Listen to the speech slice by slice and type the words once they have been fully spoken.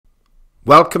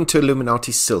Welcome to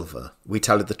Illuminati Silver. We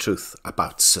tell you the truth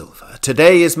about silver.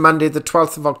 Today is Monday the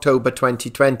 12th of October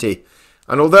 2020,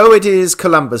 and although it is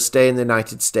Columbus Day in the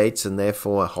United States and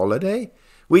therefore a holiday,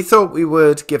 we thought we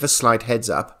would give a slight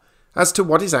heads up as to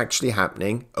what is actually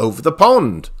happening over the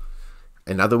pond.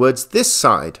 In other words, this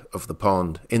side of the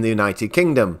pond in the United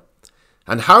Kingdom,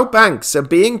 and how banks are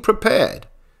being prepared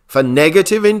for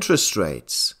negative interest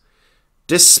rates,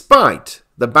 despite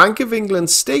the Bank of England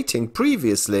stating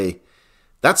previously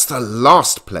that's the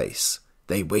last place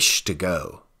they wish to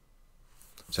go.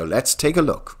 So let's take a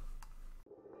look.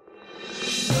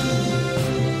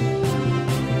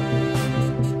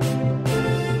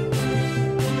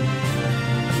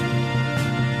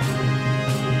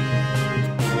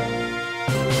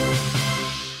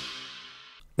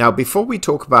 Now, before we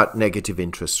talk about negative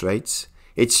interest rates,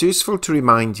 it's useful to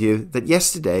remind you that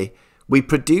yesterday we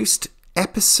produced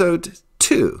episode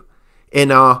 2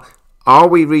 in our Are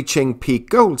We Reaching Peak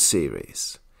Gold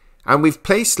series? And we've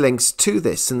placed links to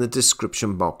this in the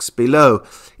description box below,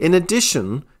 in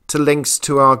addition to links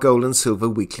to our Gold and Silver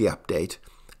weekly update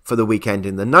for the weekend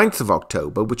in the 9th of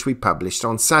October, which we published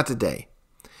on Saturday.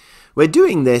 We're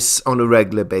doing this on a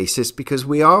regular basis because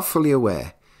we are fully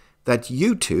aware that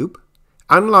YouTube,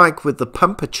 unlike with the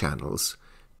pumper channels,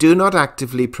 do not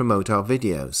actively promote our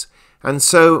videos, and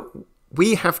so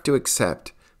we have to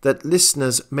accept that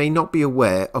listeners may not be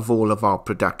aware of all of our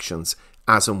productions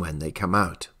as and when they come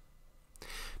out.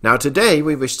 Now today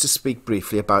we wish to speak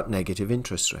briefly about negative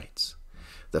interest rates.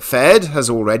 The Fed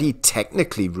has already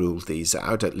technically ruled these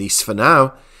out, at least for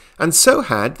now, and so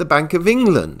had the Bank of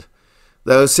England,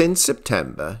 though since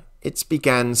September it's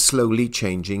began slowly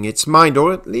changing its mind,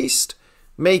 or at least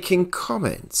making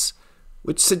comments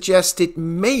which suggest it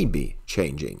may be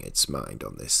changing its mind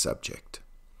on this subject.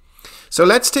 So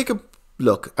let's take a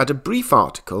look at a brief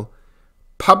article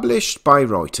published by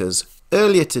Reuters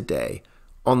earlier today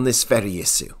on this very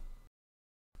issue.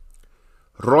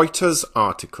 Reuters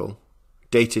article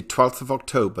dated 12th of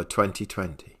October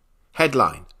 2020.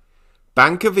 Headline: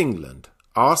 Bank of England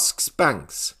asks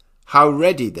banks how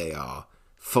ready they are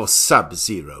for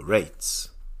sub-zero rates.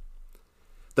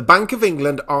 The Bank of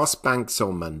England asked banks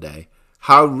on Monday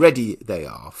how ready they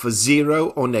are for zero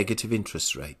or negative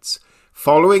interest rates,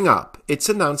 following up its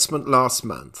announcement last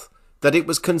month that it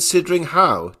was considering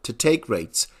how to take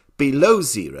rates below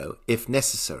zero if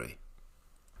necessary.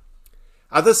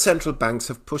 Other central banks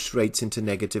have pushed rates into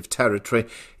negative territory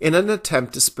in an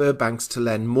attempt to spur banks to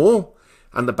lend more,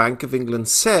 and the Bank of England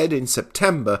said in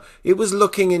September it was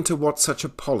looking into what such a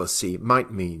policy might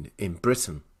mean in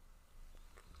Britain.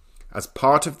 As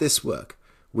part of this work,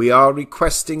 we are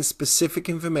requesting specific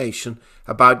information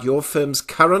about your firm's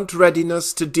current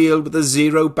readiness to deal with a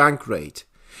zero bank rate,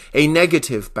 a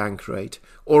negative bank rate,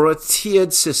 or a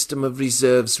tiered system of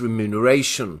reserves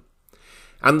remuneration,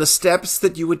 and the steps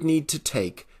that you would need to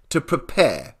take to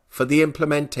prepare for the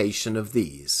implementation of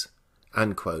these,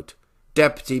 unquote,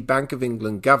 Deputy Bank of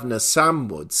England Governor Sam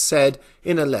Woods said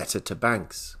in a letter to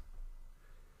banks.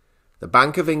 The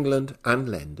Bank of England and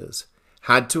lenders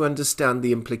had to understand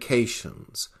the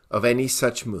implications of any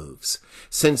such moves,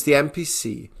 since the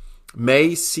MPC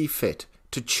may see fit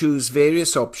to choose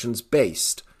various options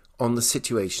based on the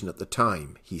situation at the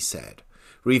time, he said,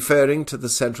 referring to the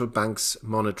Central Bank's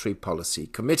Monetary Policy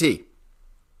Committee.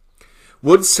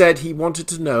 Woods said he wanted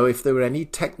to know if there were any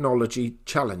technology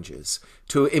challenges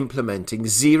to implementing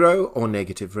zero or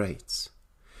negative rates.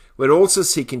 We're also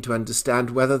seeking to understand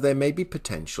whether there may be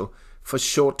potential for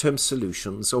short-term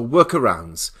solutions or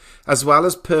workarounds, as well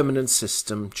as permanent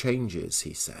system changes,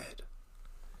 he said.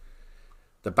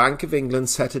 The Bank of England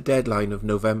set a deadline of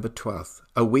November 12th,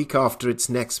 a week after its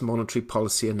next monetary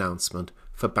policy announcement,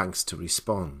 for banks to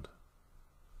respond.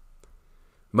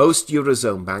 Most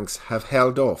Eurozone banks have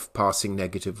held off passing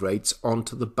negative rates on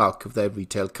to the bulk of their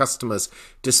retail customers,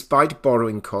 despite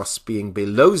borrowing costs being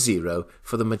below zero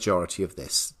for the majority of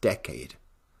this decade.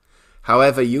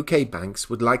 However, UK banks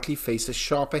would likely face a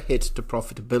sharper hit to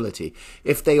profitability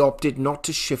if they opted not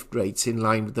to shift rates in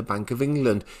line with the Bank of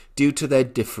England due to their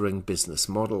differing business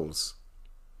models.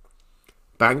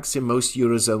 Banks in most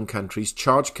Eurozone countries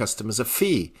charge customers a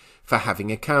fee for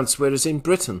having accounts, whereas in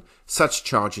Britain such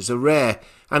charges are rare,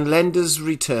 and lenders'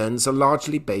 returns are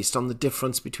largely based on the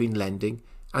difference between lending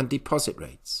and deposit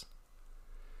rates.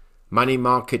 Money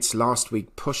markets last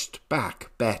week pushed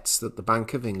back bets that the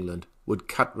Bank of England would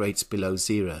cut rates below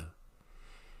zero.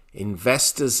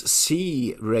 Investors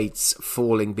see rates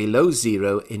falling below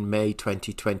zero in May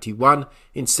 2021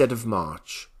 instead of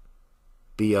March.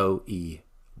 BOE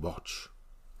Watch.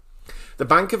 The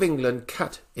Bank of England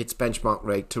cut its benchmark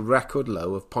rate to record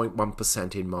low of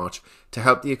 0.1% in March to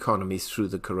help the economy through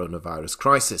the coronavirus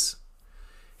crisis.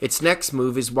 Its next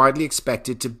move is widely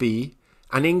expected to be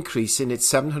an increase in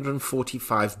its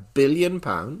 £745 billion,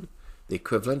 the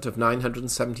equivalent of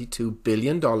 $972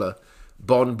 billion,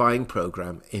 bond buying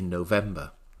programme in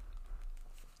November.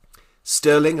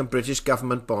 Sterling and British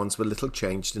government bonds were little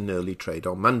changed in early trade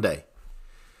on Monday.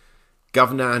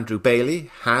 Governor Andrew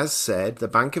Bailey has said the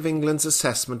Bank of England's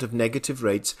assessment of negative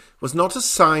rates was not a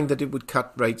sign that it would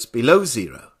cut rates below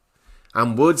zero,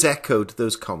 and Woods echoed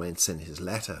those comments in his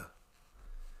letter.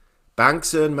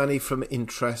 Banks earn money from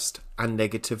interest and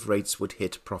negative rates would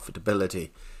hit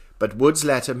profitability, but Woods'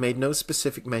 letter made no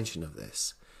specific mention of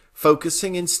this,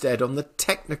 focusing instead on the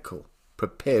technical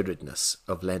preparedness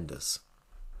of lenders.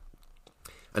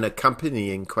 An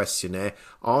accompanying questionnaire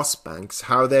asked banks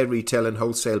how their retail and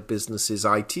wholesale businesses'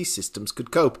 IT systems could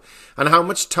cope and how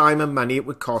much time and money it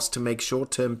would cost to make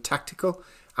short-term tactical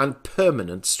and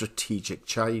permanent strategic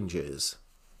changes.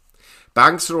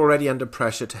 Banks are already under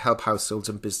pressure to help households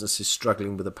and businesses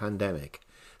struggling with the pandemic.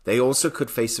 They also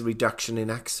could face a reduction in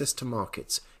access to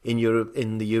markets in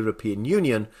the European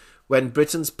Union when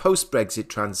Britain's post-Brexit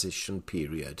transition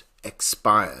period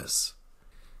expires.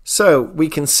 So we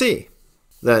can see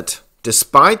that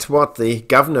despite what the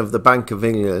Governor of the Bank of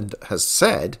England has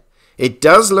said, it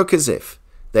does look as if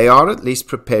they are at least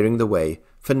preparing the way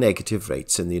for negative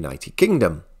rates in the United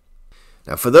Kingdom.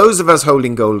 Now, for those of us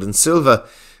holding gold and silver,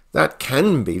 that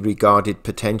can be regarded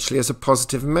potentially as a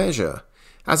positive measure,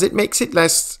 as it makes it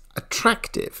less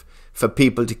attractive for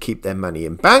people to keep their money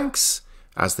in banks,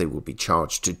 as they will be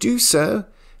charged to do so,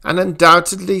 and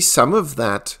undoubtedly some of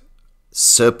that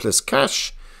surplus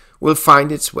cash will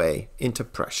find its way into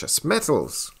precious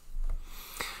metals.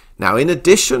 Now, in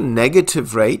addition,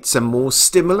 negative rates and more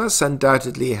stimulus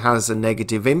undoubtedly has a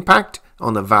negative impact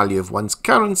on the value of one's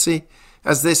currency,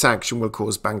 as this action will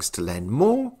cause banks to lend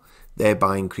more,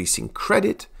 thereby increasing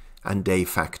credit and de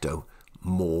facto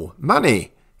more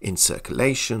money in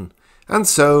circulation, and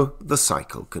so the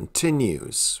cycle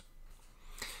continues.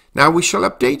 Now, we shall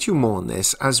update you more on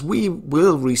this as we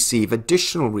will receive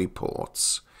additional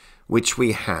reports which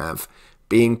we have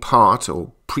being part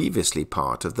or previously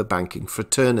part of the banking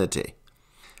fraternity.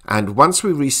 And once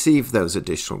we receive those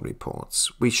additional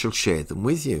reports, we shall share them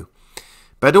with you.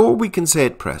 But all we can say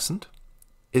at present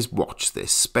is watch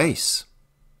this space.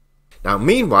 Now,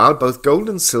 meanwhile, both gold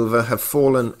and silver have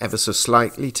fallen ever so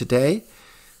slightly today,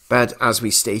 but as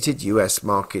we stated, US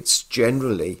markets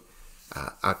generally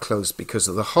are closed because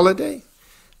of the holiday.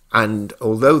 And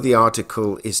although the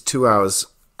article is 2 hours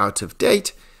out of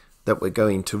date, that we're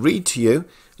going to read to you,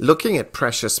 looking at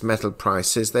precious metal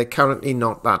prices, they're currently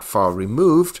not that far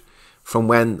removed from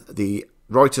when the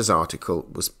Reuters article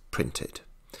was printed.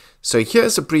 So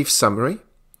here's a brief summary,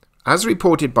 as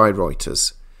reported by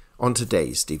Reuters, on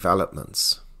today's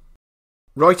developments.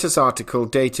 Reuters article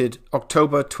dated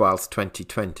October 12,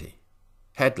 2020.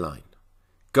 Headline: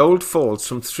 Gold falls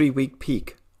from 3-week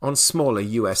peak on smaller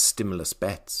US stimulus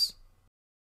bets.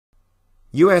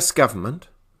 US government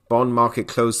bond market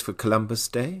closed for Columbus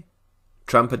Day.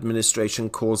 Trump administration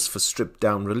calls for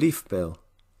stripped-down relief bill.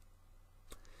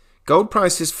 Gold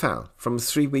prices fell from a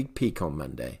 3-week peak on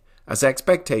Monday as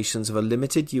expectations of a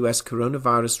limited US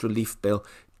coronavirus relief bill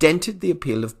dented the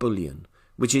appeal of bullion,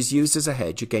 which is used as a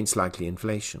hedge against likely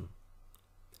inflation.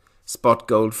 Spot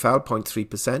gold fell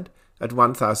 0.3% at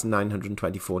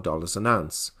 $1,924 an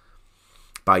ounce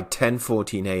by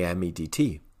 10:14 a.m.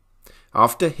 EDT,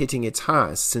 after hitting its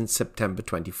highest since September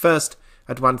 21st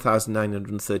at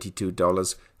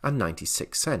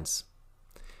 $1,932.96.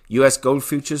 US gold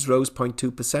futures rose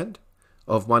 0.2%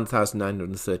 of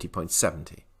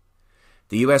 1,930.70.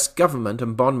 The US government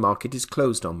and bond market is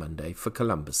closed on Monday for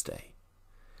Columbus Day.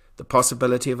 The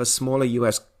possibility of a smaller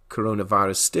US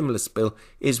coronavirus stimulus bill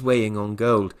is weighing on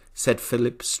gold, said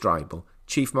Philip Streibel,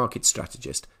 chief market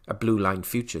strategist at Blue Line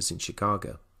Futures in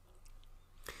Chicago.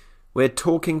 We're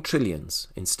talking trillions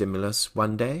in stimulus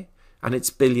one day, and it's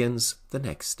billions the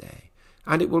next day,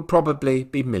 and it will probably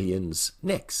be millions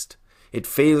next. It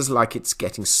feels like it's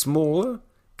getting smaller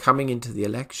coming into the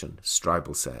election,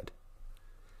 Streibel said.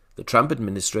 The Trump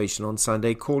administration on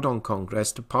Sunday called on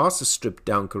Congress to pass a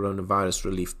stripped-down coronavirus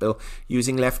relief bill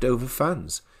using leftover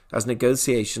funds, as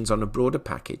negotiations on a broader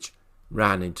package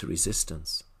ran into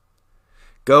resistance.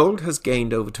 Gold has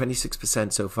gained over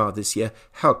 26% so far this year,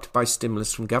 helped by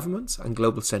stimulus from governments and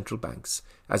global central banks,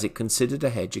 as it considered a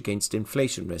hedge against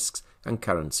inflation risks and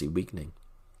currency weakening.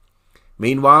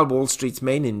 Meanwhile, Wall Street's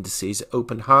main indices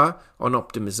opened higher on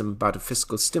optimism about a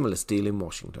fiscal stimulus deal in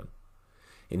Washington.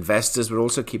 Investors were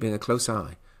also keeping a close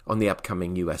eye on the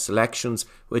upcoming US elections,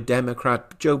 where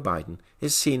Democrat Joe Biden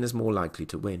is seen as more likely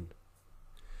to win.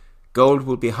 Gold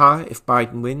will be higher if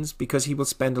Biden wins because he will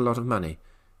spend a lot of money,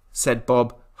 said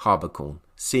Bob Harbercorn,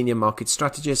 senior market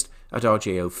strategist at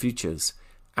RJO Futures,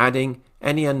 adding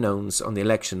any unknowns on the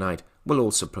election night will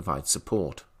also provide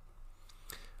support.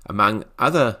 Among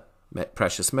other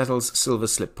precious metals, silver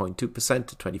slipped 0.2%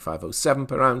 to $25.07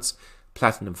 per ounce,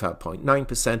 platinum fell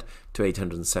 0.9% to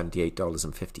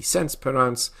 $878.50 per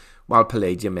ounce, while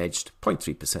palladium edged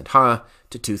 0.3% higher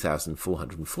to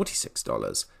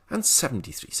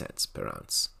 $2,446.73 per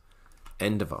ounce.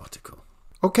 End of article.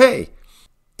 Okay.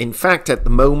 In fact, at the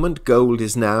moment, gold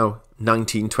is now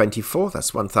 $19.24,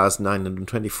 that's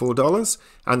 $1,924,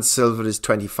 and silver is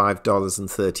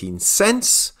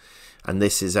 $25.13, and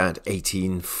this is at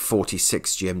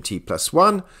 1846 GMT plus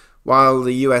 1, while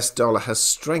the US dollar has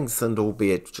strengthened,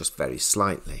 albeit just very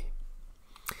slightly.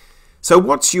 So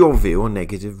what's your view on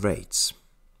negative rates?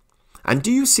 And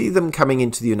do you see them coming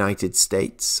into the United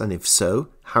States? And if so,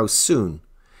 how soon?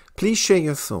 Please share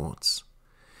your thoughts.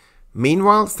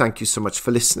 Meanwhile, thank you so much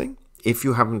for listening. If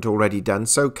you haven't already done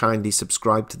so, kindly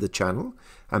subscribe to the channel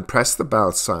and press the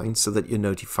bell sign so that you're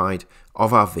notified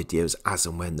of our videos as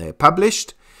and when they're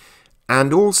published.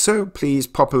 And also, please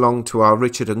pop along to our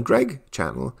Richard and Greg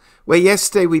channel, where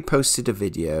yesterday we posted a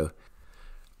video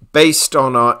based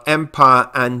on our Empire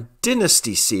and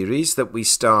Dynasty series that we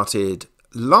started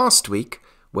last week,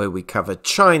 where we covered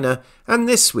China, and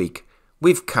this week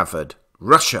we've covered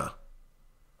Russia.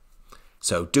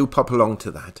 So do pop along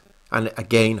to that, and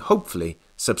again, hopefully,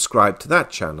 subscribe to that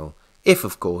channel, if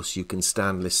of course you can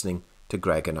stand listening to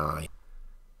Greg and I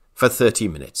for 30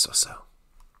 minutes or so.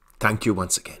 Thank you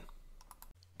once again.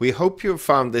 We hope you have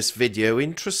found this video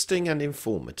interesting and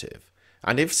informative,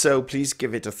 and if so, please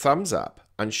give it a thumbs up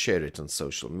and share it on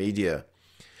social media.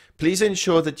 Please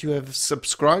ensure that you have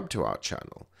subscribed to our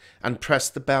channel and press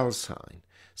the bell sign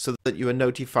so that you are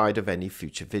notified of any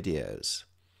future videos.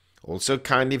 Also,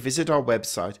 kindly visit our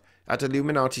website at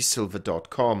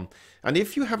illuminatisilver.com, and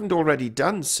if you haven't already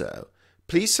done so,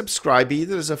 please subscribe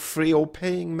either as a free or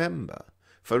paying member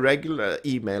for regular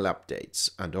email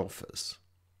updates and offers.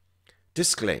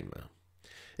 Disclaimer: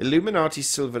 Illuminati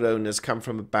Silver owners come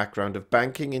from a background of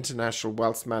banking, international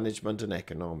wealth management and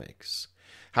economics.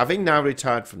 Having now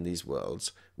retired from these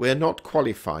worlds, we are not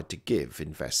qualified to give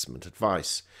investment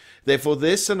advice. Therefore,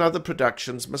 this and other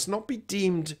productions must not be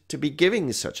deemed to be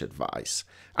giving such advice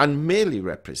and merely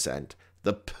represent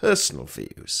the personal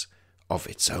views of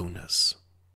its owners.